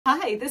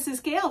Hi, this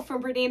is Gayle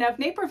from BERNINA of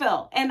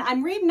Naperville, and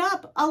I'm reading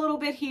up a little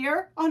bit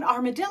here on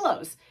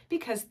armadillos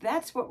because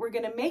that's what we're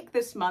going to make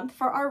this month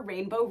for our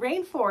rainbow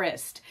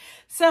rainforest.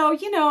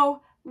 So,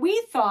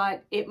 we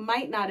thought it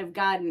might not have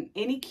gotten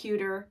any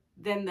cuter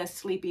than the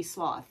sleepy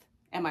sloth.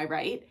 Am I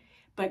right?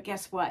 But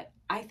guess what?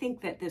 I think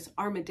that this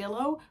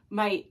armadillo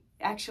might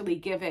actually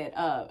give it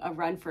a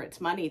run for its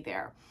money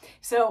there.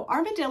 So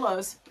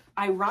armadillos,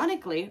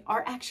 ironically,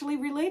 are actually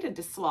related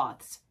to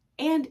sloths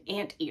and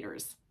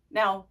anteaters.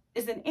 Now,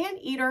 is an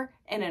anteater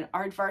and an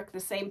aardvark the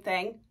same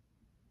thing?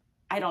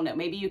 I don't know.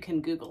 Maybe you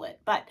can Google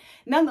it. But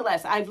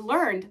nonetheless, I've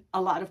learned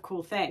a lot of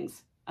cool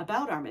things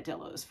about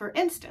armadillos. For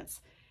instance,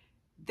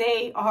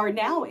 they are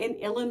now in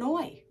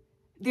Illinois.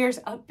 There's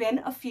been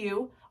a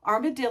few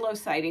armadillo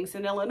sightings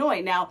in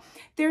Illinois. Now,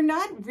 they're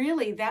not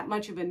really that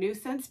much of a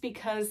nuisance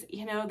because,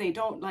 they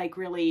don't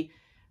really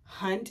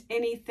hunt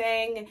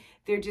anything.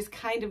 They're just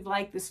kind of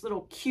like this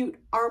little cute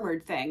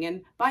armored thing.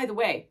 And by the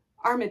way,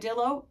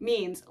 armadillo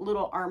means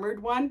little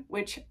armored one,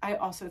 which I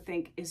also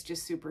think is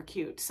just super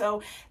cute.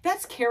 So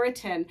that's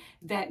keratin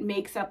that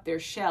makes up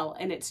their shell.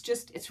 And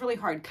it's really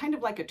hard, kind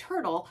of like a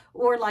turtle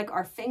or like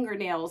our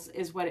fingernails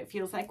is what it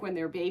feels like when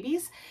they're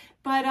babies.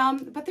 But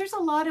there's a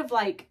lot of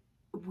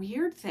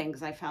weird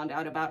things I found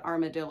out about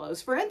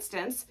armadillos. For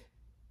instance,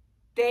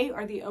 they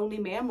are the only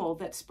mammal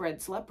that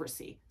spreads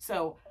leprosy.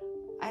 So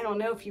I don't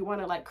know if you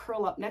want to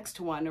curl up next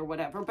to one or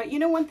whatever, but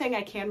one thing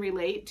I can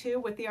relate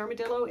to with the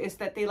armadillo is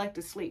that they like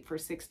to sleep for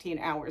 16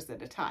 hours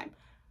at a time.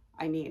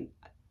 I mean,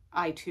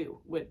 I too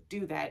would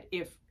do that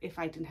if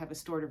I didn't have a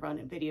store to run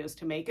and videos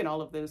to make and all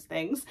of those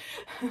things.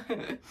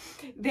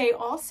 They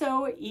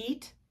also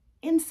eat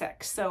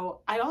insects.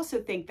 So I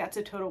also think that's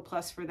a total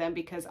plus for them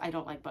because I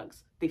don't like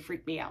bugs. They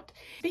freak me out.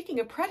 Speaking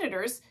of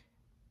predators,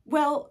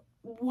 well,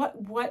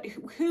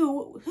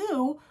 who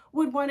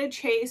would want to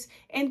chase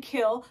and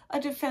kill a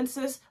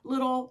defenseless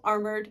little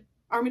armored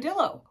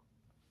armadillo?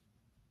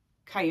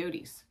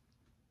 Coyotes.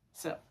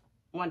 So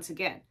once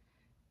again,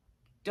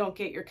 don't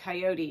get your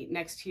coyote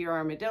next to your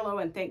armadillo,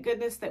 and thank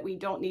goodness that we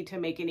don't need to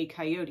make any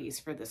coyotes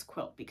for this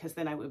quilt because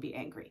then I would be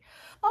angry.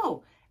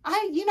 Oh,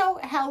 you know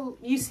how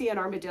you see an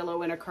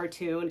armadillo in a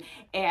cartoon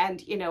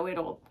and,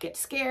 it'll get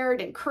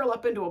scared and curl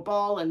up into a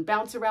ball and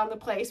bounce around the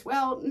place.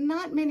 Well,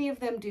 not many of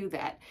them do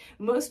that.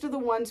 Most of the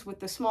ones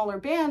with the smaller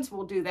bands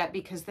will do that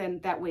because then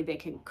that way they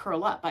can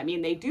curl up. I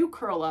mean, they do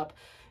curl up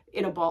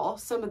in a ball,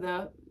 some of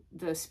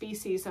the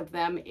species of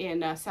them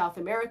in South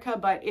America,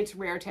 but it's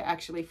rare to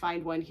actually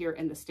find one here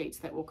in the States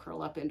that will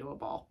curl up into a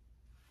ball.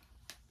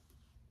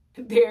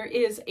 There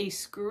is a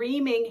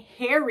screaming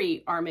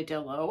hairy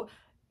armadillo,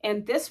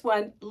 and this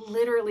one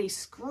literally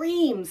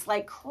screams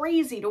like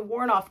crazy to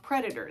warn off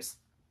predators.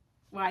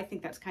 Well, I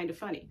think that's kind of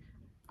funny.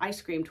 I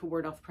scream to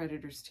ward off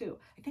predators too.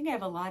 I think I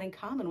have a lot in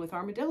common with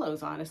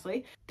armadillos,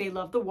 honestly. They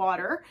love the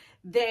water.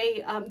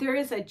 There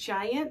is a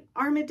giant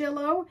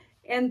armadillo,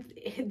 and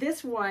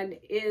this one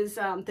is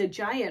the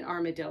giant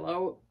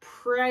armadillo,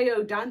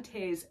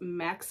 Priodontes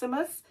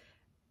maximus.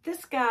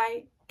 This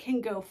guy can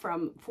go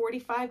from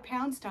 45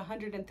 pounds to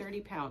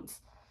 130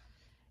 pounds.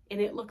 And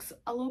it looks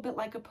a little bit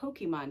like a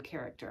Pokemon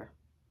character.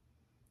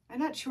 I'm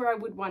not sure I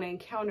would want to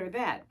encounter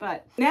that,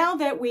 but now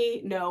that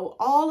we know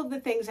all of the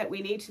things that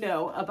we need to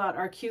know about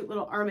our cute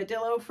little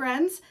armadillo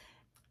friends,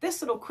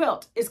 this little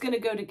quilt is going to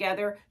go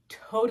together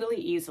totally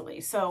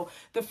easily. So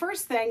the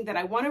first thing that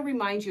I want to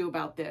remind you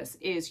about this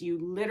is you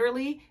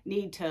literally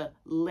need to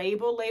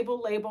label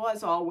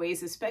as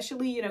always,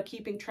 especially,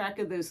 keeping track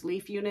of those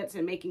leaf units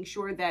and making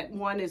sure that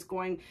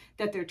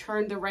that they're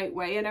turned the right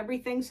way and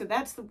everything. So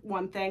that's the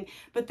one thing.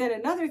 But then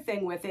another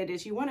thing with it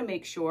is you want to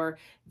make sure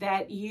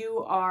that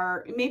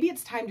maybe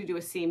it's time to do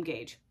a seam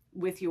gauge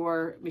with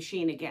your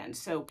machine again.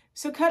 So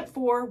cut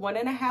 4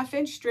 1.5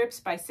 inch strips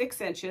by 6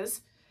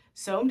 inches.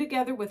 Sew them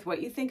together with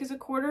what you think is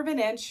 1/4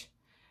 inch,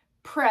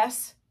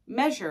 press,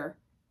 measure,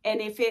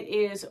 and if it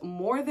is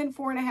more than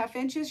 4.5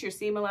 inches, your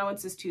seam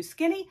allowance is too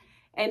skinny,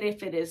 and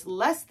if it is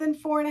less than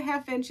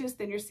 4.5 inches,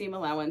 then your seam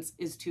allowance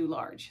is too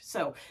large.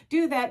 So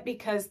do that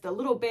because the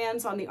little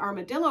bands on the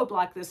armadillo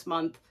block this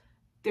month,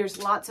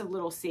 there's lots of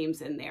little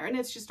seams in there, and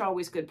it's just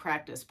always good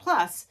practice.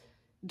 Plus,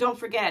 don't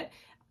forget,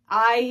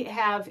 I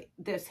have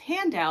this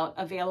handout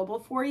available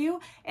for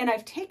you, and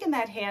I've taken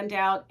that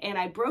handout and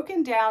I've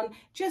broken down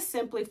just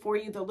simply for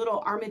you the little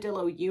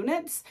armadillo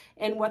units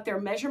and what their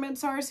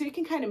measurements are, so you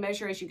can kind of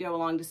measure as you go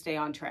along to stay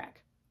on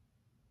track.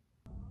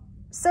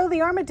 So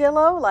the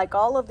armadillo, like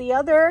all of the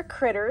other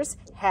critters,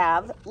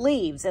 have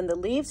leaves, and the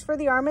leaves for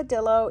the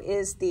armadillo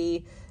is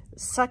the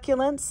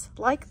succulents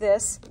like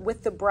this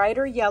with the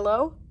brighter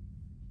yellow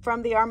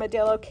from the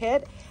armadillo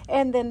kit,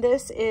 and then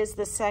this is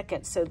the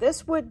second. So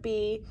this would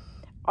be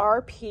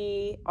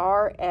RP,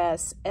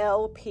 RS,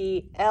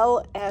 LP,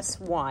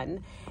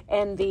 LS1,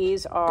 and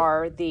these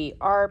are the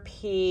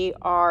RP,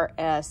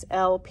 RS,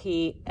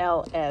 LP,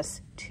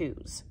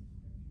 LS2s.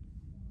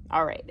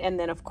 All right, and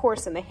then of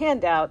course in the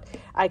handout,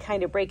 I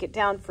kind of break it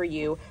down for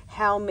you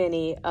how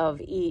many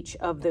of each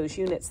of those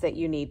units that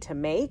you need to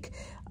make.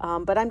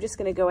 But I'm just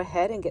gonna go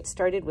ahead and get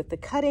started with the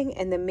cutting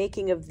and the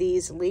making of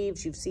these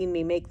leaves. You've seen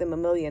me make them a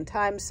million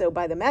times, so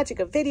by the magic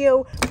of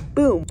video,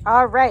 boom.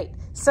 All right,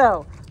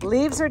 so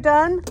leaves are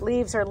done,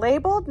 leaves are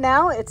labeled.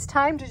 Now it's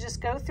time to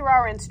just go through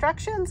our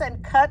instructions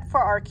and cut for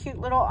our cute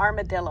little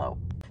armadillo.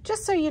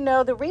 Just so you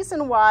know, the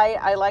reason why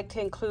I like to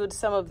include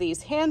some of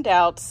these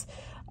handouts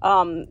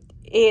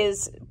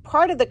is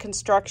part of the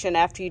construction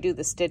after you do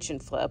the stitch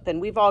and flip, and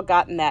we've all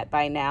gotten that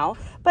by now,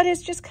 but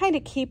it's just kind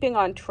of keeping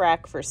on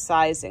track for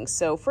sizing.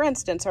 So for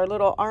instance, our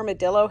little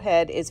armadillo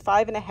head is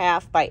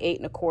 5.5 by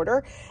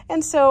 8.25,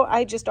 and so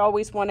I just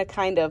always want to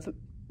kind of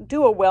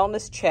do a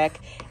wellness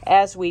check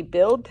as we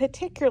build,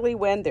 particularly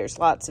when there's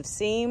lots of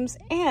seams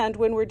and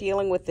when we're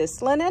dealing with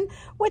this linen,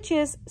 which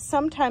is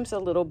sometimes a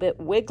little bit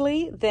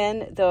wiggly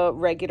than the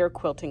regular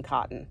quilting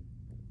cotton.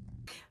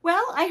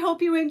 Well, I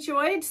hope you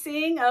enjoyed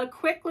seeing a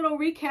quick little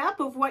recap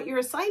of what your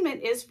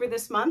assignment is for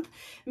this month,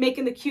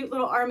 making the cute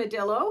little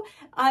armadillo.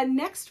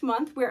 Next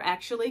month, we're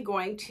actually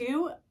going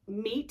to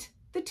meet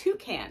the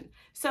toucan.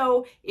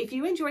 So if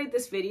you enjoyed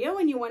this video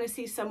and you want to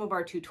see some of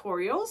our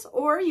tutorials,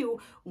 or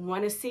you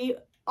want to see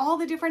all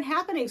the different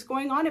happenings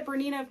going on at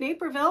Bernina of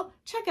Naperville,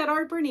 check out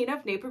our Bernina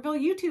of Naperville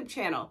YouTube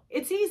channel.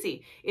 It's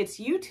easy. It's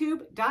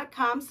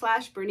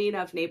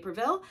youtube.com/Bernina of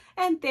Naperville,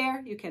 and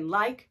there you can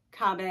like,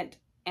 comment,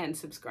 and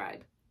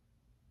subscribe.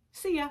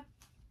 See ya.